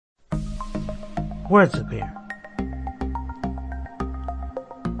Words appear.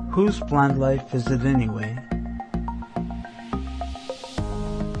 Whose Plant Life is it anyway?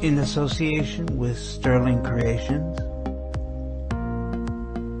 In association with Sterling Creations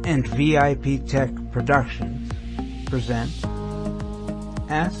and VIP Tech Productions present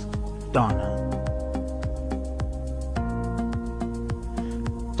Ask Donna.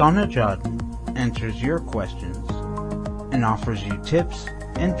 Donna Jodden answers your questions and offers you tips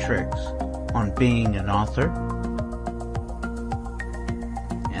and tricks on being an author,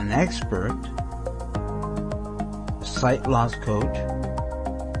 an expert, a sight loss coach,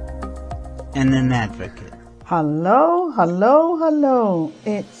 and an advocate. Hello.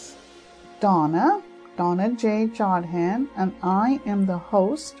 It's Donna J. Jodhan, and I am the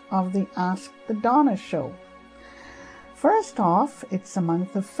host of the Ask the Donna Show. First off, it's the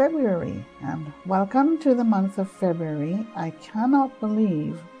month of February, and welcome to the month of February. I cannot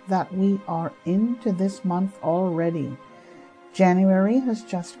believe that we are into this month already. January has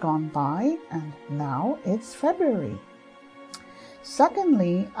just gone by, and now it's February.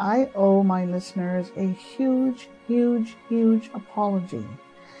 Secondly, I owe my listeners a huge apology.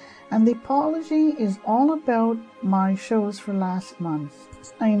 And the apology is all about my shows for last month.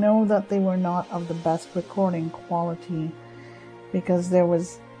 I know that they were not of the best recording quality because there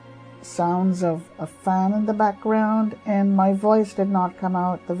was sounds of a fan in the background and my voice did not come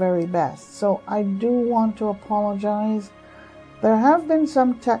out the very best. So I do want to apologize. There have been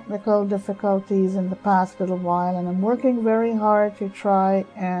some technical difficulties in the past little while, and I'm working very hard to try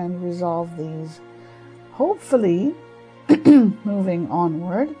and resolve these. Hopefully, moving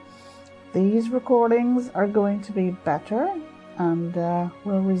onward, these recordings are going to be better, and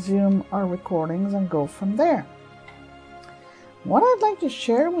we'll resume our recordings and go from there. What I'd like to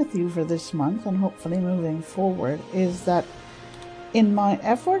share with you for this month, and hopefully moving forward, is that in my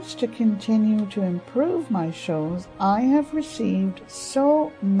efforts to continue to improve my shows, I have received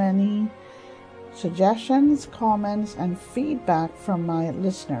so many suggestions, comments, and feedback from my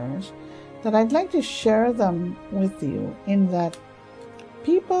listeners that I'd like to share them with you, in that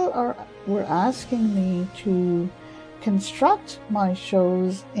people were asking me to construct my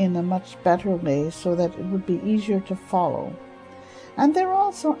shows in a much better way so that it would be easier to follow. And they're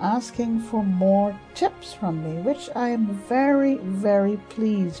also asking for more tips from me, which I am very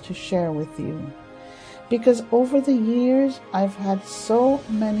pleased to share with you. Because over the years, I've had so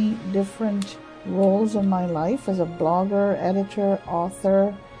many different roles in my life as a blogger, editor,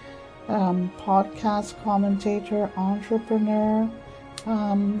 author, podcast commentator, entrepreneur,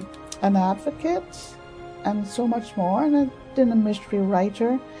 an advocate, and so much more, and a mystery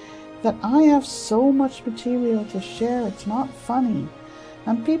writer, that I have so much material to share. It's not funny.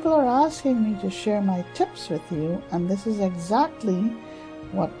 And people are asking me to share my tips with you, and this is exactly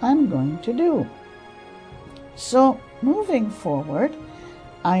what I'm going to do. So, moving forward,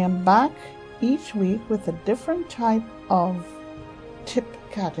 I am back each week with a different type of tip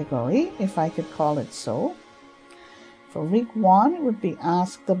category, if I could call it so. For week 1, it would be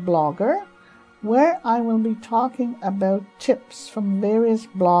Ask the Blogger, where I will be talking about tips from various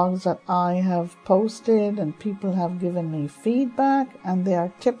blogs that I have posted and people have given me feedback, and they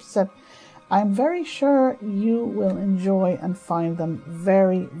are tips that I'm very sure you will enjoy and find them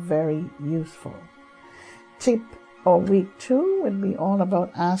very useful. Week 2 will be all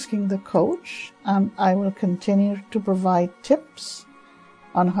about Asking the Coach, and I will continue to provide tips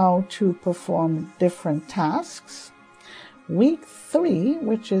on how to perform different tasks. Week 3,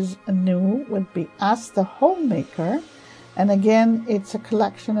 which is new, would be Ask the Homemaker. And again, it's a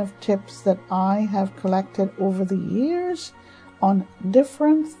collection of tips that I have collected over the years on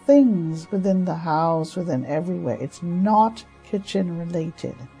different things within the house, within everywhere. It's not kitchen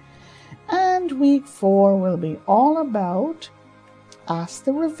related. And week 4 will be all about Ask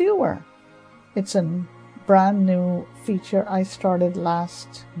the Reviewer. It's a brand new feature I started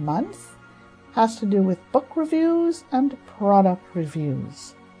last month. Has to do with book reviews and product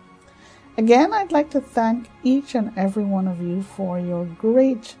reviews. Again, I'd like to thank each and every one of you for your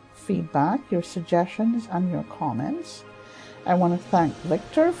great feedback, your suggestions, and your comments. I want to thank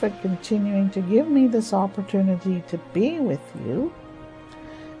Victor for continuing to give me this opportunity to be with you.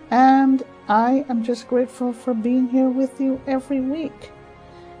 And I am just grateful for being here with you every week.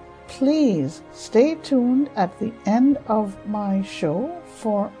 Please stay tuned at the end of my show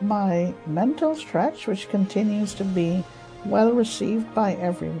for my mental stretch, which continues to be well received by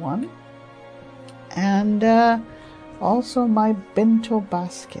everyone, and also my bento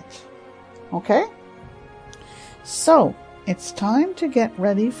basket. Okay? So, it's time to get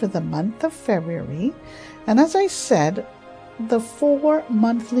ready for the month of February, and as I said, the 4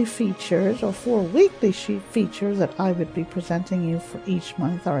 monthly features or 4 weekly features that I would be presenting you for each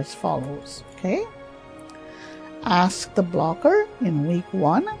month are as follows. Okay? Ask the Blogger in week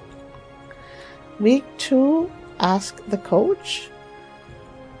 1. Week 2, Ask the Coach.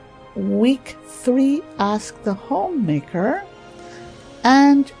 Week 3, Ask the Homemaker.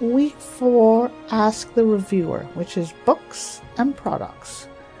 And week 4, Ask the Reviewer, which is books and products.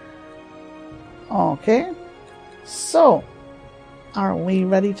 Okay, so are we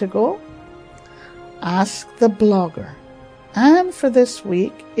ready to go? Ask the Blogger. And for this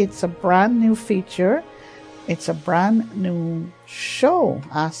week, it's a brand new feature. It's a brand new show,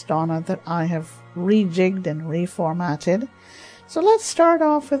 Ask Donna, that I have rejigged and reformatted. So let's start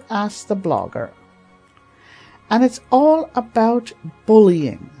off with Ask the Blogger. And it's all about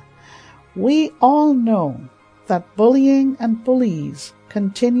bullying. We all know that bullying and bullies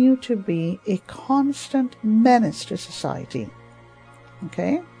continue to be a constant menace to society.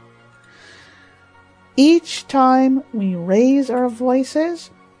 Okay? Each time we raise our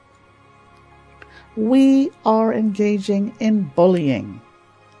voices, we are engaging in bullying.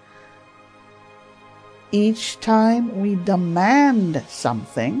 Each time we demand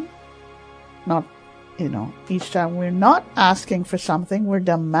something, each time we're not asking for something, we're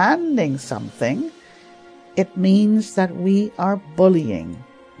demanding something, it means that we are bullying.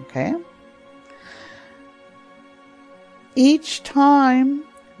 Okay? Each time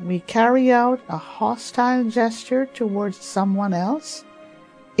we carry out a hostile gesture towards someone else,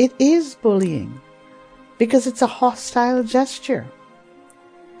 it is bullying because it's a hostile gesture.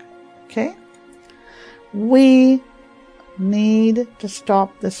 Okay? We need to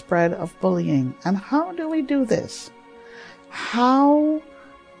stop the spread of bullying. And how do we do this? How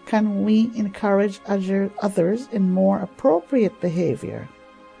can we encourage others in more appropriate behavior?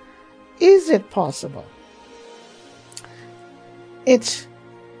 Is it possible? It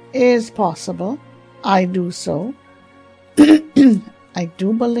is possible. I do so. I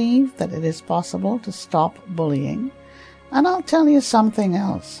do believe that it is possible to stop bullying. And I'll tell you something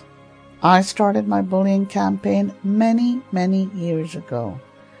else. I started my bullying campaign many, many years ago.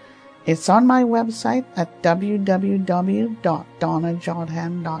 It's on my website at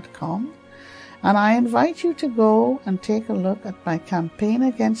www.donnajodhan.com, and I invite you to go and take a look at my campaign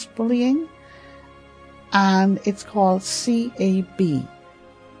against bullying, and it's called CAB,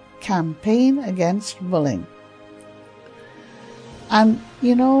 Campaign Against Bullying. And,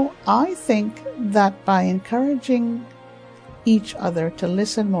 I think that by encouraging each other to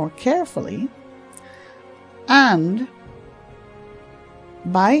listen more carefully, and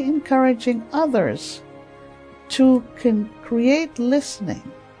by encouraging others to create listening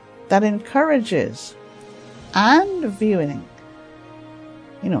that encourages and viewing,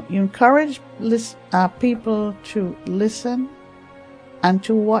 you encourage people to listen and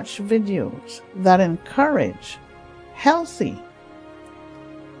to watch videos that encourage healthy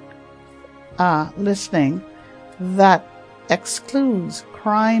listening that excludes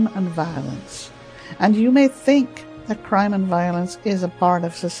crime and violence. And you may think that crime and violence is a part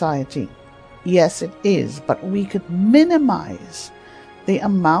of society. Yes, it is, but we could minimize the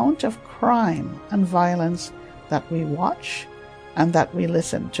amount of crime and violence that we watch and that we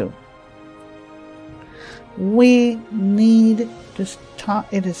listen to. We need to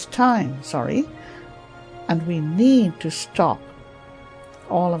and we need to stop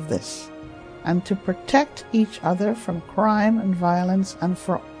all of this and to protect each other from crime and violence and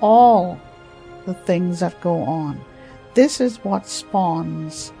for all the things that go on. This is what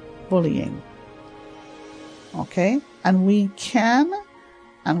spawns bullying. Okay? And we can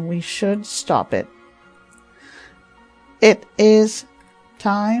and we should stop it. It is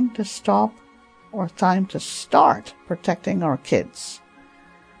time to stop or time to start protecting our kids.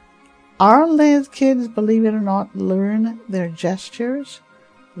 Our kids, believe it or not, learn their gestures,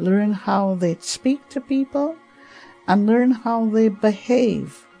 learn how they speak to people, and learn how they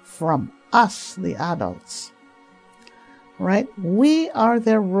behave from us, the adults. Right? We are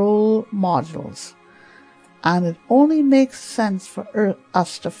their role models. And it only makes sense for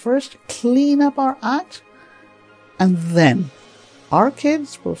us to first clean up our act, and then our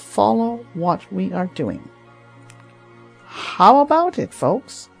kids will follow what we are doing. How about it,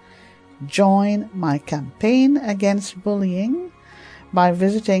 folks? Join my campaign against bullying by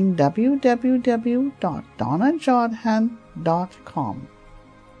visiting www.donnajodhan.com.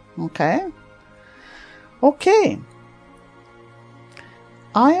 Okay.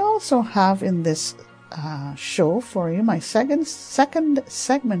 I also have in this show for you, my second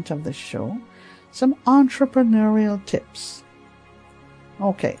segment of the show, some entrepreneurial tips.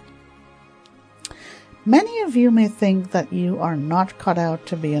 Okay. Many of you may think that you are not cut out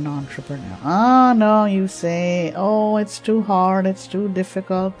to be an entrepreneur. Ah, no, you say, oh, it's too hard, it's too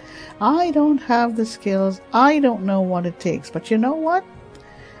difficult. I don't have the skills. I don't know what it takes. But you know what?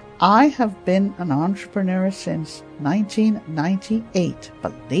 I have been an entrepreneur since 1998,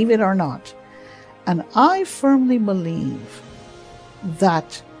 believe it or not. And I firmly believe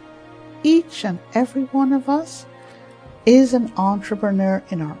that each and every one of us is an entrepreneur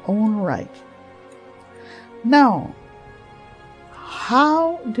in our own right. Now,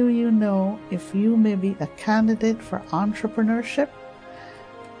 how do you know if you may be a candidate for entrepreneurship?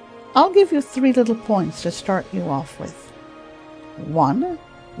 I'll give you 3 little points to start you off with. 1,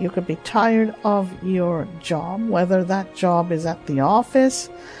 you could be tired of your job, whether that job is at the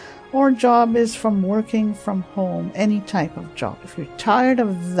office or job is from working from home, any type of job. If you're tired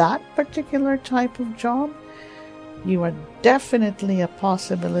of that particular type of job, you are definitely a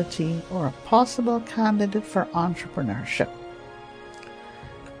possibility or a possible candidate for entrepreneurship.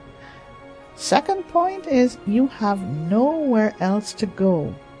 Second point is you have nowhere else to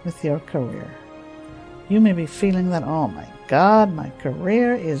go with your career. You may be feeling that, oh my God, my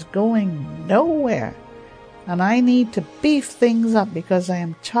career is going nowhere and I need to beef things up because I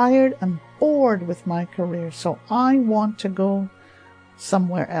am tired and bored with my career. So I want to go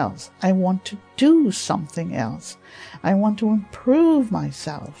somewhere else. I want to do something else. I want to improve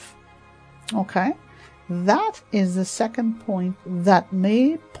myself. Okay? That is the second point that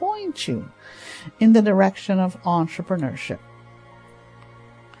may point you in the direction of entrepreneurship.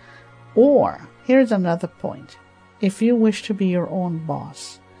 Or, here's another point. If you wish to be your own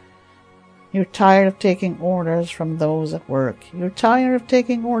boss, you're tired of taking orders from those at work. You're tired of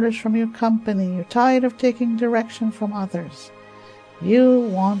taking orders from your company. You're tired of taking direction from others. You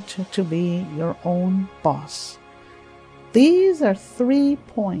want to be your own boss. These are 3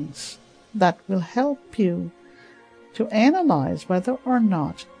 points that will help you to analyze whether or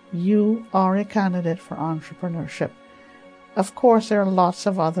not you are a candidate for entrepreneurship. Of course, there are lots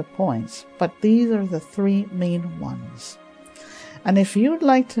of other points, but these are the 3 main ones. And if you'd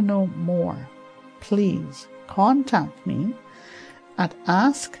like to know more, please contact me at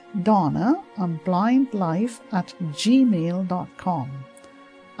askdonna@blindlife@gmail.com.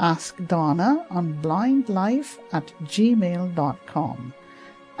 askdonna@blindlife@gmail.com.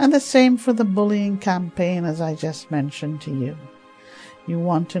 And the same for the bullying campaign, as I just mentioned to you. You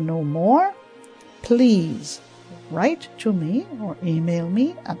want to know more? Please write to me or email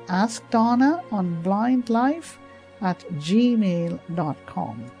me at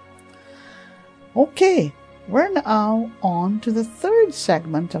askdonna@blindlife@gmail.com. Okay, we're now on to the 3rd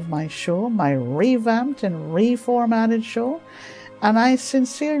segment of my show, my revamped and reformatted show, and I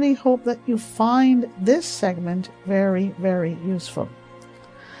sincerely hope that you find this segment very, very useful.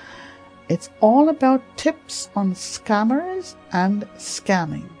 It's all about tips on scammers and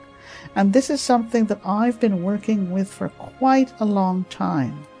scamming. And this is something that I've been working with for quite a long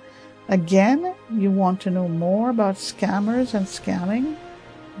time. Again, you want to know more about scammers and scamming?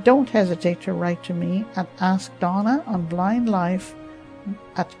 Don't hesitate to write to me at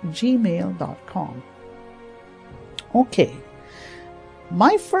askdonna@blindlife@gmail.com. Okay,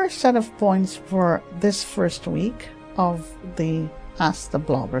 my first set of points for this first week of the Ask the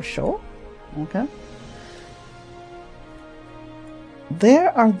Blogger show. Okay.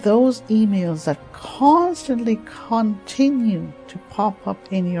 There are those emails that constantly continue to pop up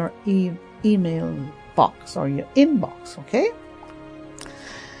in your email box or your inbox, okay?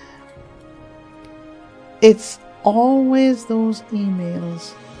 It's always those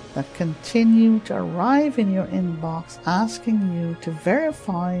emails that continue to arrive in your inbox asking you to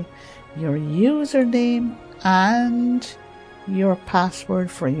verify your username and your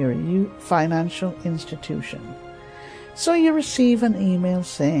password for your financial institution. So you receive an email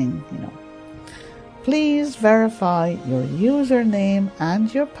saying, please verify your username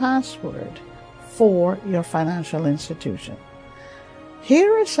and your password for your financial institution.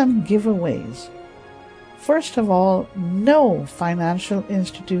 Here are some giveaways. First of all, no financial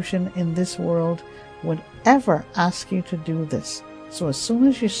institution in this world would ever ask you to do this. So as soon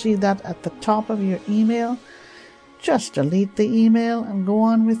as you see that at the top of your email, just delete the email and go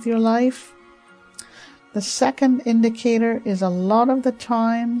on with your life. The second indicator is a lot of the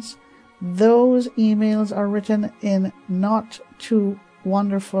times those emails are written in not too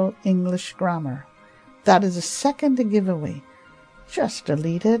wonderful English grammar. That is a second giveaway. Just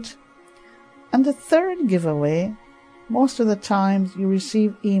delete it. And the third giveaway, most of the times you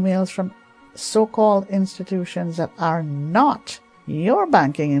receive emails from so-called institutions that are not your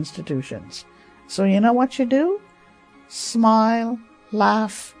banking institutions. So you know what you do? Smile,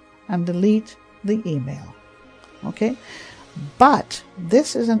 laugh, and delete the email. Okay? But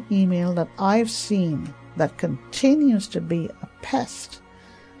this is an email that I've seen that continues to be a pest.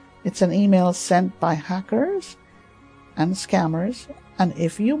 It's an email sent by hackers and scammers, and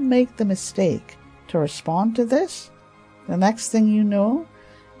if you make the mistake to respond to this, the next thing you know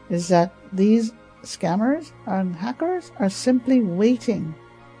is that these scammers and hackers are simply waiting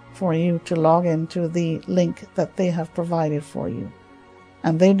for you to log into the link that they have provided for you.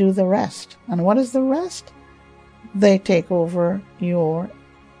 And they do the rest. And what is the rest? They take over your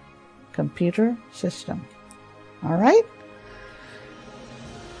computer system. All right?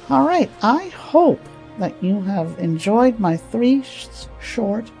 All right. I hope that you have enjoyed my 3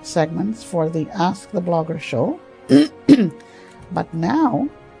 short segments for the Ask the Blogger show. But now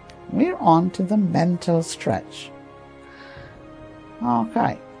we're on to the mental stretch.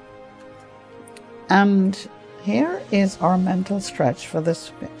 Okay. And here is our mental stretch for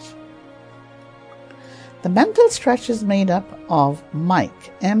this week. The mental stretch is made up of MIC,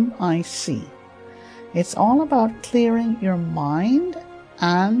 M-I-C. It's all about clearing your mind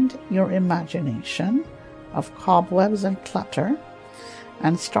and your imagination of cobwebs and clutter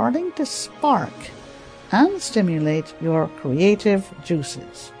and starting to spark and stimulate your creative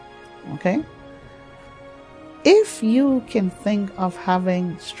juices. Okay? If you can think of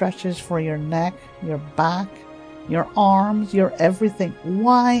having stretches for your neck, your back, your arms, your everything,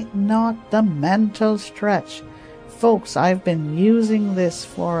 why not the mental stretch? Folks, I've been using this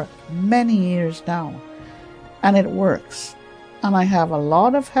for many years now, and it works. And I have a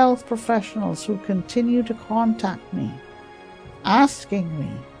lot of health professionals who continue to contact me, asking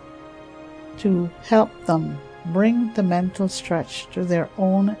me to help them bring the mental stretch to their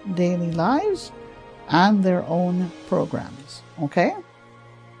own daily lives and their own programs. Okay?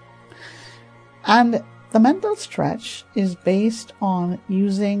 And the mental stretch is based on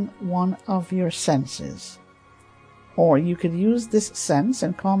using one of your senses. Or you could use this sense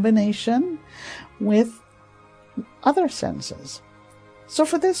in combination with other senses. So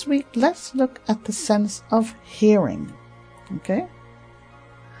for this week, let's look at the sense of hearing. Okay?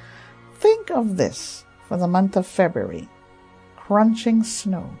 Think of this for the month of February. Crunching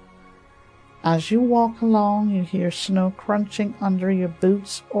snow. As you walk along, you hear snow crunching under your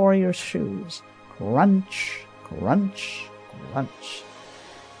boots or your shoes. Crunch, crunch, crunch.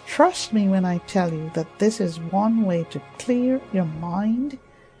 Trust me when I tell you that this is one way to clear your mind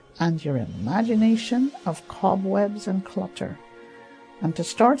and your imagination of cobwebs and clutter, and to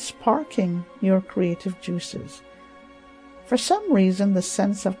start sparking your creative juices. For some reason, the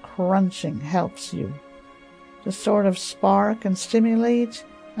sense of crunching helps you to sort of spark and stimulate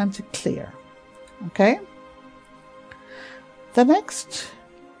and to clear. Okay? The next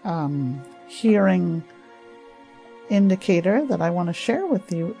hearing indicator that I want to share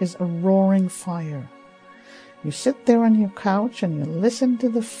with you is a roaring fire. You sit there on your couch and you listen to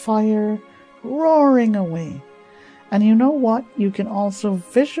the fire roaring away. And you know what? You can also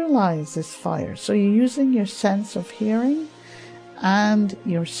visualize this fire. So you're using your sense of hearing and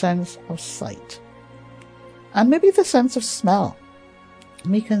your sense of sight. And maybe the sense of smell,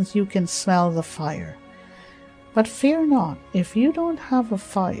 because you can smell the fire. But fear not, if you don't have a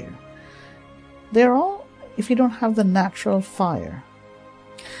fire, if you don't have the natural fire,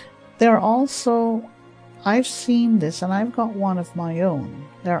 there are also, I've seen this and I've got one of my own.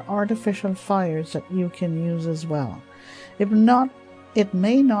 There are artificial fires that you can use as well. It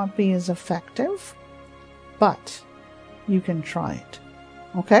may not be as effective, but you can try it.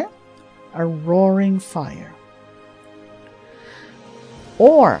 Okay? A roaring fire.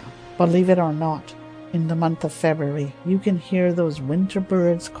 Or, believe it or not, in the month of February, you can hear those winter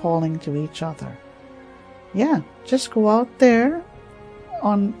birds calling to each other. Yeah, just go out there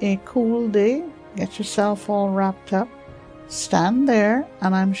on a cool day, get yourself all wrapped up, stand there,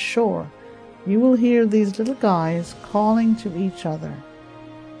 and I'm sure you will hear these little guys calling to each other.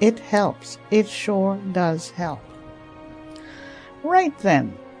 It helps. It sure does help. Right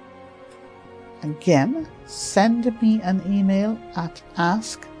then. Again, send me an email at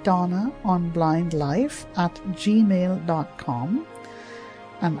askdonnaonblindlife@gmail.com,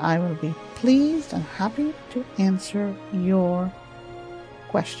 and I will be pleased and happy to answer your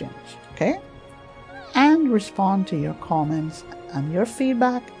questions, okay? And respond to your comments and your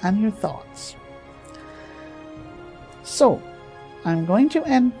feedback and your thoughts. So, I'm going to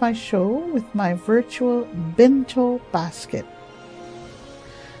end my show with my virtual Binto basket.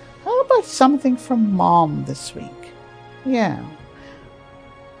 How about something from Mom this week? Yeah.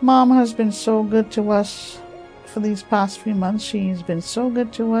 Mom has been so good to us for these past few months. She's been so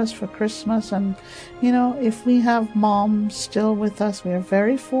good to us for Christmas. And, you know, if we have Mom still with us, we are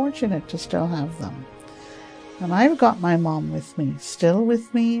very fortunate to still have them. And I've got my mom with me, still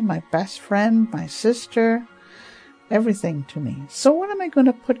with me, my best friend, my sister, everything to me. So what am I going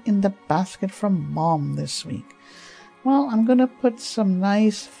to put in the basket from Mom this week? Well, I'm going to put some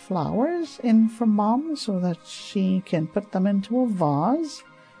nice flowers in for Mom so that she can put them into a vase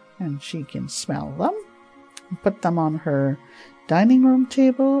and she can smell them and put them on her dining room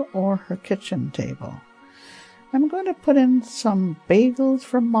table or her kitchen table. I'm going to put in some bagels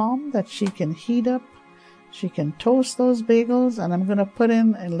for Mom that she can heat up. She can toast those bagels, and I'm going to put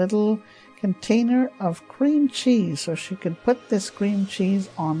in a little container of cream cheese so she can put this cream cheese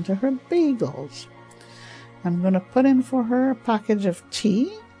onto her bagels. I'm going to put in for her a package of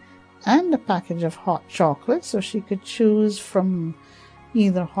tea and a package of hot chocolate so she could choose from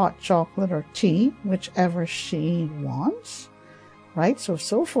either hot chocolate or tea, whichever she wants. Right?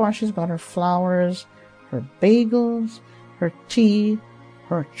 So far she's got her flowers, her bagels, her tea,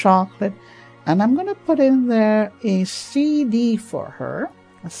 her chocolate. And I'm going to put in there a CD for her,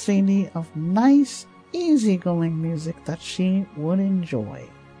 a CD of nice, easygoing music that she would enjoy.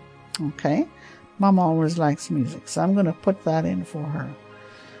 Okay? Mom always likes music, so I'm going to put that in for her.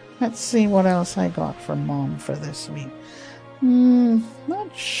 Let's see what else I got from Mom for this week.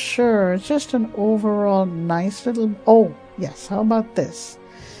 Not sure. It's just an overall nice little... Oh, yes, how about this?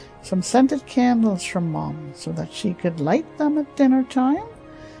 Some scented candles from Mom so that she could light them at dinner time.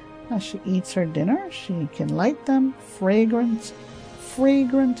 As she eats her dinner, she can light them. Fragrant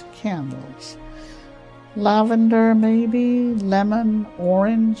candles. Lavender, maybe, lemon,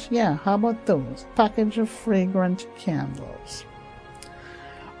 orange. Yeah, how about those? Package of fragrant candles.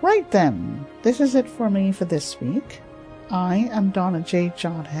 Right then, this is it for me for this week. I am Donna J.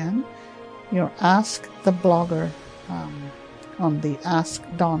 Jodhan, your Ask the Blogger on the Ask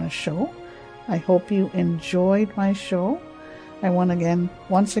Donna show. I hope you enjoyed my show. I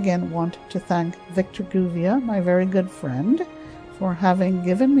once again want to thank Victor Guvia, my very good friend, for having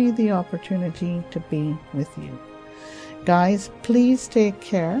given me the opportunity to be with you. Guys, please take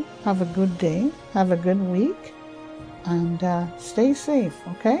care. Have a good day. Have a good week. And stay safe,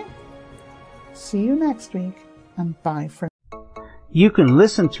 okay? See you next week, and bye for now. You can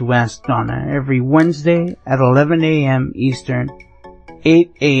listen to Ask Donna every Wednesday at 11 a.m. Eastern,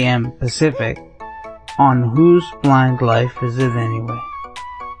 8 a.m. Pacific, on Whose Blind Life Is It Anyway?